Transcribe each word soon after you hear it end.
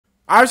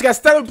I just got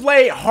Stellar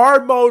Blade,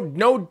 hard mode,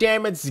 no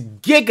damage,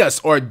 Gigas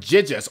or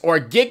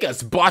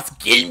Gigas, boss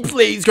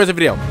gameplays. Here's the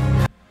video.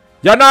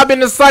 Y'all know I've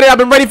been excited. I've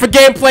been ready for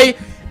gameplay.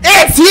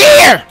 It's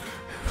here!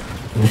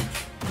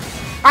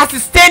 I have to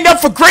stand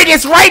up for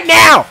greatness right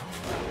now.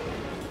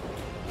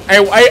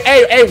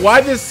 Hey,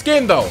 why this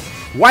skin though?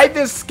 Why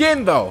this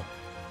skin though?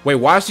 Wait,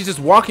 why is she just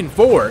walking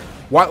forward?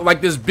 Why,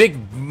 like this big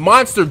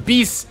monster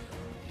beast?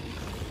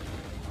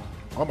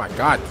 Oh my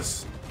god,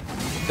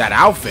 that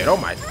outfit. Oh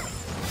my.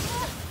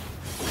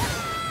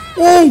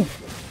 Oh,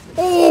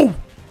 oh!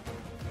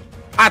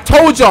 I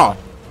told y'all,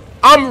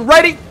 I'm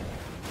ready.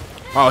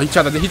 Oh, he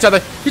tried to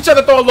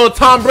throw a little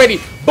Tom Brady,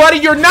 buddy.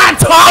 You're not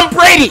Tom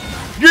Brady.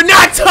 You're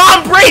not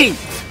Tom Brady.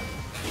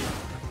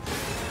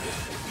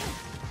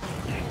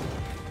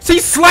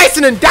 She's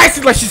slicing and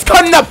dicing like she's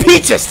cutting up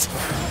peaches.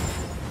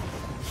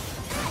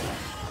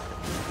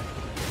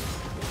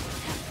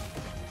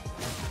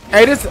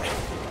 Hey, this.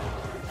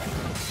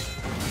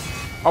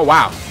 Oh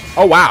wow.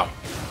 Oh wow.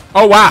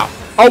 Oh wow.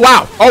 Oh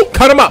wow. Oh,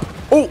 cut him up.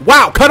 Oh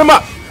wow. Cut him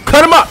up.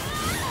 Cut him up.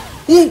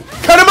 Ooh,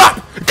 cut him up.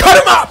 Cut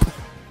him up.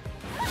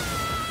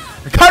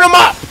 Cut him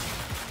up.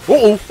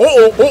 Uh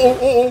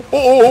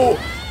oh.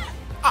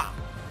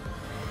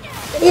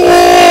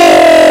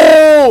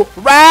 Ooh,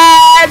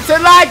 ride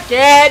till I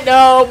can't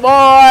no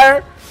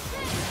more.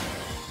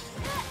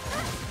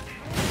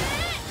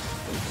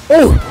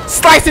 Oh,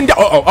 slicing down.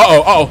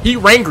 Uh-oh. He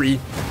rangry.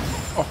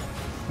 Oh,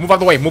 move out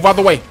the way. Move out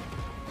the way.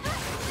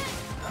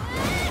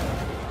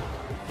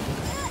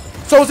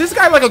 So is this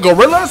guy like a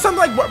gorilla or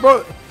something? Like,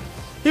 bro,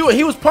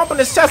 he was pumping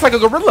his chest like a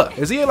gorilla.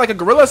 Is he like a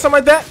gorilla or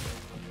something like that?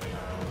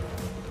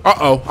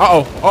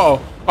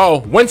 Uh-oh.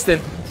 Winston.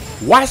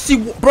 Why is she,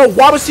 bro,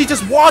 why was she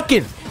just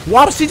walking?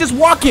 Why was she just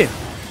walking?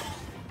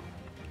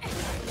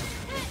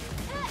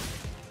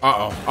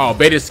 Uh-oh. Oh,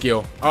 beta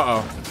skill.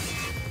 Uh-oh.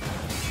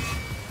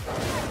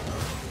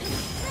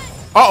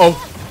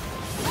 Uh-oh.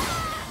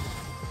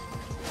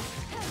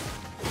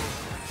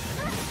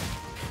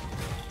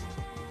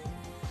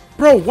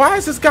 Bro, why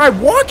is this guy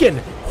walking?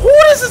 Who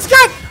is this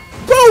guy?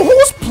 Bro,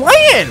 who's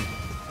playing?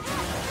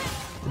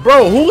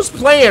 Bro, who's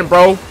playing,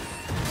 bro?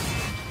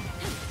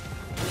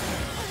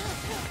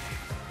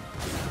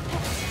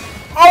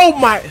 Oh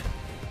my.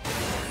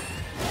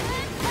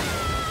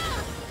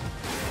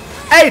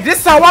 Hey, this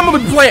is how I'm gonna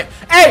be playing.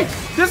 Hey,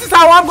 this is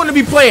how I'm gonna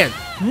be playing.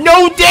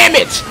 No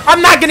damage.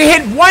 I'm not gonna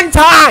hit one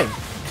time.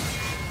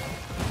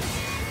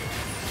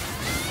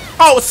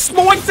 Oh,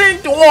 snorts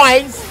and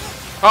doings.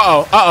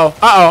 Uh-oh.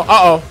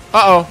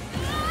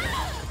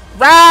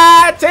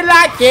 Ride till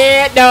I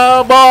can't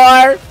no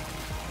more.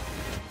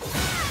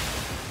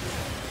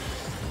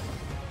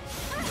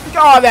 Look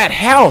at all that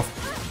health.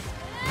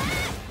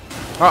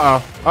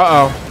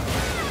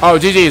 Oh,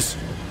 GG's.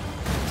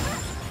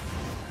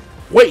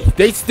 Wait,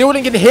 they still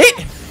didn't get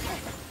hit?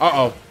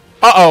 Uh-oh.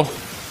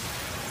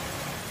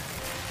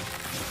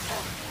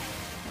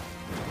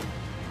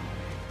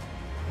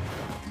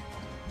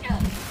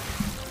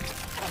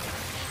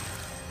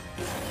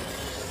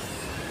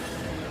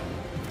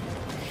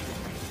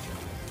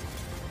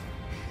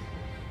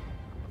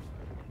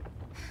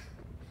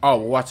 Oh,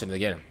 we're watching it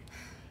again.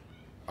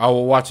 I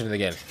don't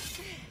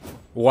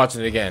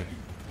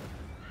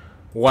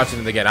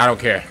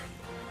care.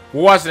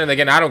 We're watching it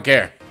again. I don't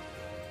care.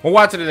 We're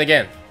watching it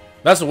again.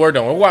 That's what we're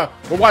doing. We're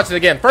watching it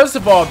again. First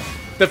of all,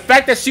 the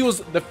fact that she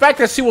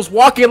was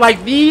walking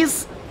like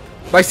these,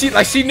 like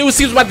she knew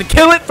she was about to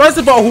kill it. First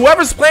of all,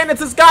 whoever's playing as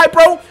this guy,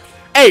 bro,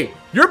 hey,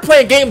 you're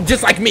playing game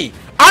just like me.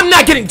 I'm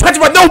not getting touched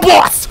by no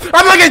boss.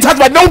 I'm not getting touched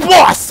by no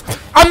boss.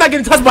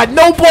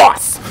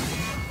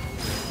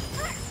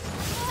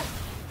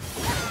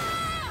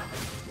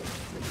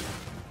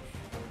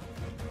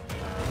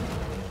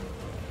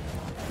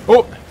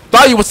 Oh,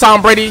 thought you was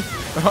Tom Brady.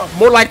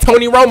 More like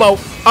Tony Romo.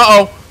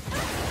 Uh-oh.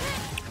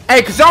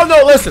 Hey, cause y'all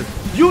know, listen,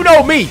 you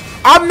know me.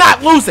 I'm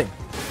not losing.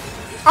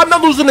 I'm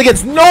not losing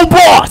against no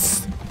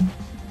boss.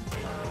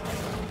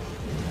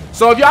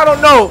 So if y'all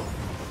don't know,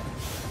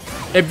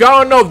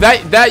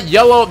 that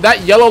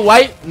yellow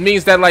light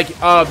means that like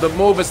the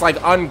move is like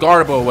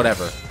unguardable or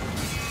whatever.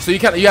 So you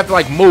have to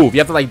like move.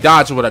 You have to like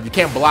dodge or whatever. You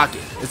can't block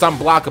it. It's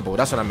unblockable.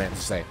 That's what I meant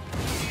to say.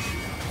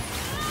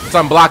 It's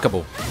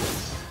unblockable.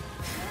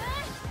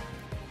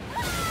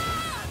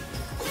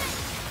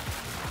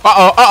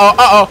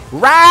 Uh-oh.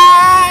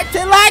 Ride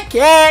till I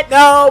can't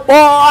no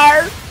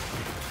more.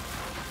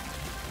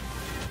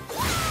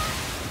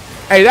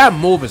 Hey, that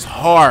move is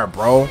hard,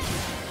 bro.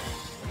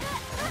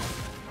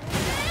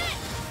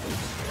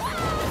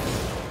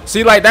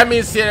 See, like, that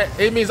means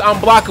it means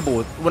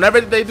unblockable.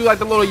 Whenever they do like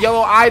the little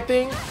yellow eye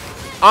thing,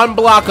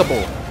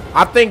 unblockable.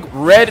 I think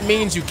red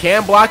means you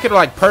can block it, or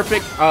like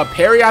perfect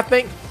parry, I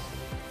think.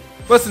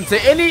 Listen,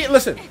 to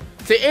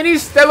any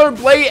Stellar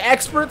Blade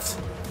experts,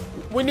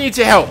 we need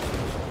your help.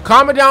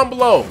 Comment down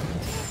below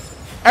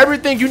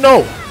everything you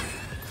know.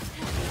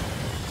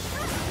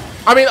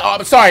 I mean,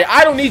 I'm sorry,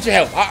 I don't need your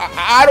help.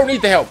 I don't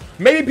need the help.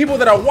 Maybe people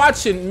that are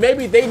watching,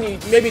 maybe they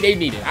need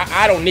it.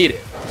 I don't need it.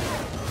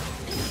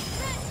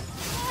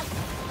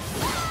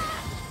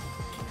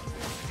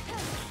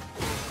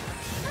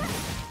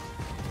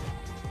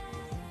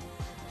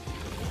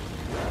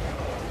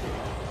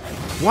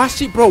 Why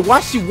she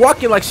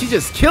walking like she's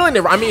just killing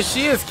it? I mean,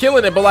 she is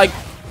killing it, but like,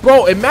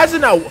 bro,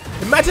 imagine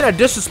that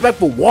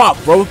disrespectful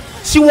walk, bro.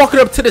 She walking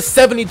up to the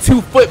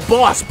 72-foot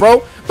boss,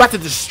 bro, about to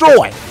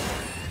destroy.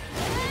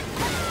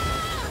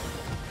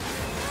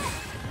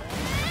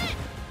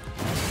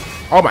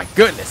 Oh my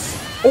goodness.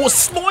 Oh,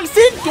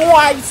 slicing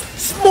doors,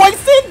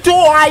 slicing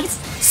doors,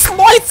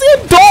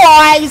 slicing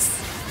doors.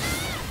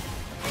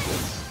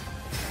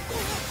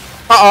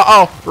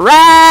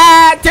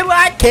 Right till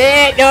I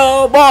can't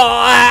no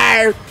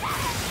more.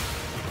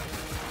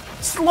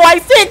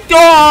 Slicing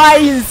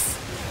doors.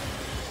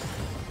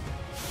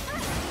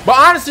 But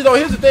honestly though,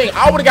 here's the thing.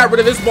 I would have got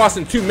rid of this boss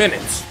in 2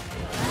 minutes.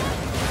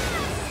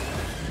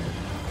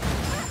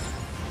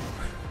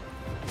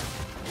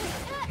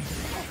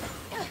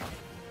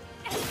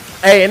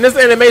 Hey, and this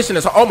animation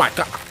is, oh my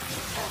god.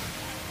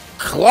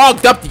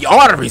 Clogged up the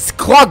arteries,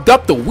 clogged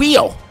up the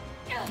wheel.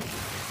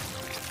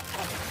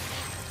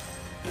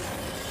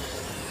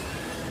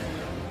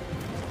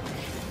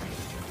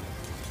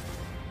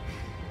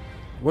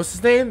 What's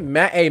his name?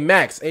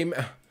 Max.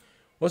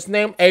 What's his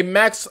name?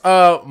 Max.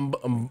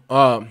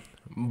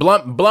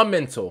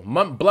 Blumenthal.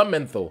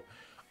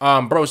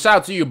 Bro, shout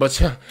out to you,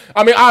 but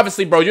I mean,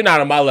 obviously, bro, you're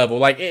not on my level.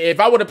 Like, if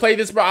I would have played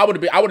this, bro, I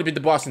would have beat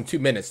the boss in 2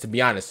 minutes, to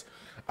be honest.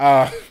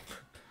 But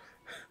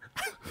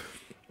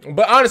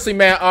honestly,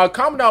 man,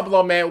 comment down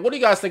below, man. What do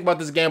you guys think about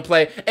this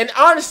gameplay? And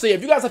honestly,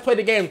 if you guys have played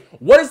the game,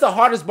 what is the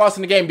hardest boss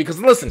in the game?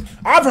 Because listen,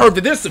 I've heard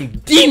that there's some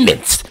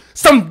demons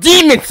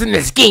in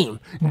this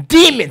game.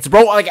 Demons,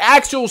 bro, like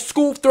actual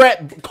school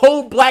threat,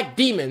 cold black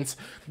demons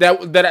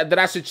that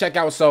I should check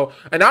out. So,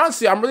 and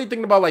honestly, I'm really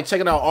thinking about like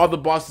checking out all the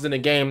bosses in the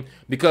game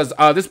because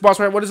this boss,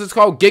 right? What is this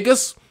called?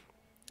 Gigas.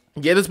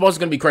 Yeah, this boss is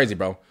gonna be crazy,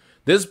 bro.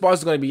 This boss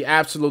is going to be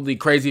absolutely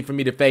crazy for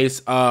me to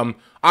face.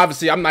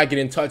 Obviously, I'm not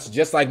getting touched,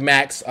 just like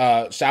Max.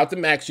 Shout out to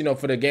Max, you know,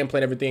 for the gameplay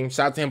and everything.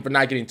 Shout out to him for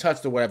not getting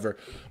touched or whatever.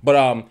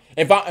 But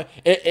if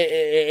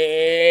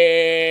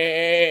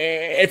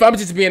I'm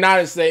just being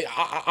honest,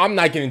 I'm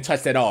not getting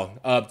touched at all.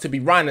 To be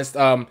honest,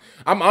 I'm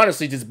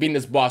honestly just beating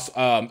this boss.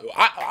 I'm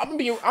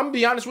gonna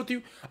be honest with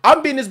you.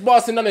 I'm beating this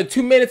boss in under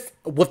 2 minutes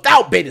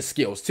without beta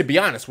skills, to be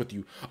honest with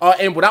you,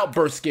 and without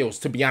burst skills,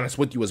 to be honest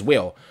with you as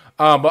well.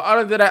 But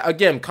other than that,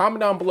 again,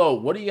 comment down below.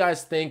 What do you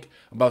guys think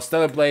about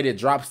Stellar Blade? It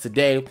drops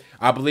today.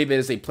 I believe it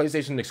is a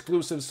PlayStation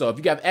exclusive. So if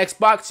you have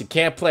Xbox, you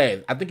can't play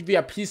it. I think if you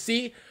have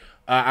PC,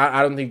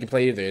 I don't think you can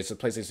play either. It's a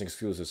PlayStation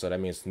exclusive, so that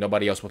means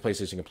nobody else with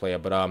PlayStation can play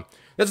it. But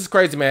this is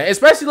crazy, man.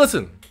 Especially,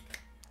 listen,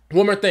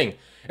 one more thing.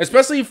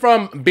 Especially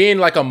from being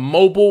like a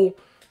mobile,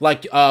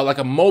 like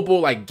a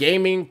mobile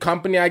gaming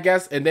company, I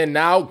guess, and then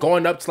now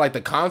going up to like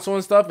the console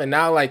and stuff, and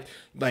now like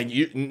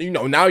you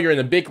know, now you're in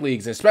the big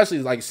leagues, and especially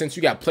like since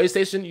you got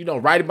PlayStation, you know,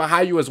 right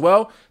behind you as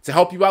well to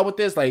help you out with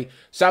this. Like,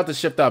 shout out to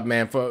Shift Up,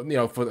 man, for, you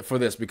know, for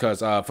this, because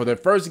for their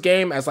first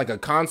game as like a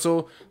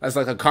console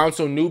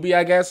newbie,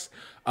 I guess.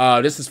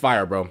 This is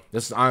fire, bro.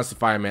 This is honestly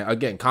fire, man.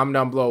 Again, comment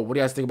down below. What do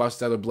you guys think about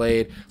Stellar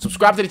Blade?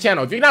 Subscribe to the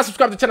channel. If you're not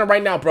subscribed to the channel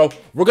right now, bro,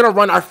 we're gonna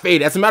run our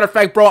fade. As a matter of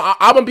fact, bro,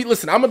 I'm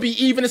gonna be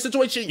even in a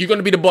situation. You're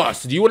gonna be the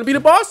boss. Do you want to be the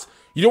boss?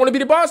 You don't want to be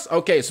the boss?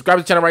 Okay, subscribe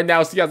to the channel right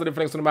now. See you guys later for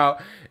the next one. I'm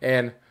out,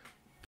 and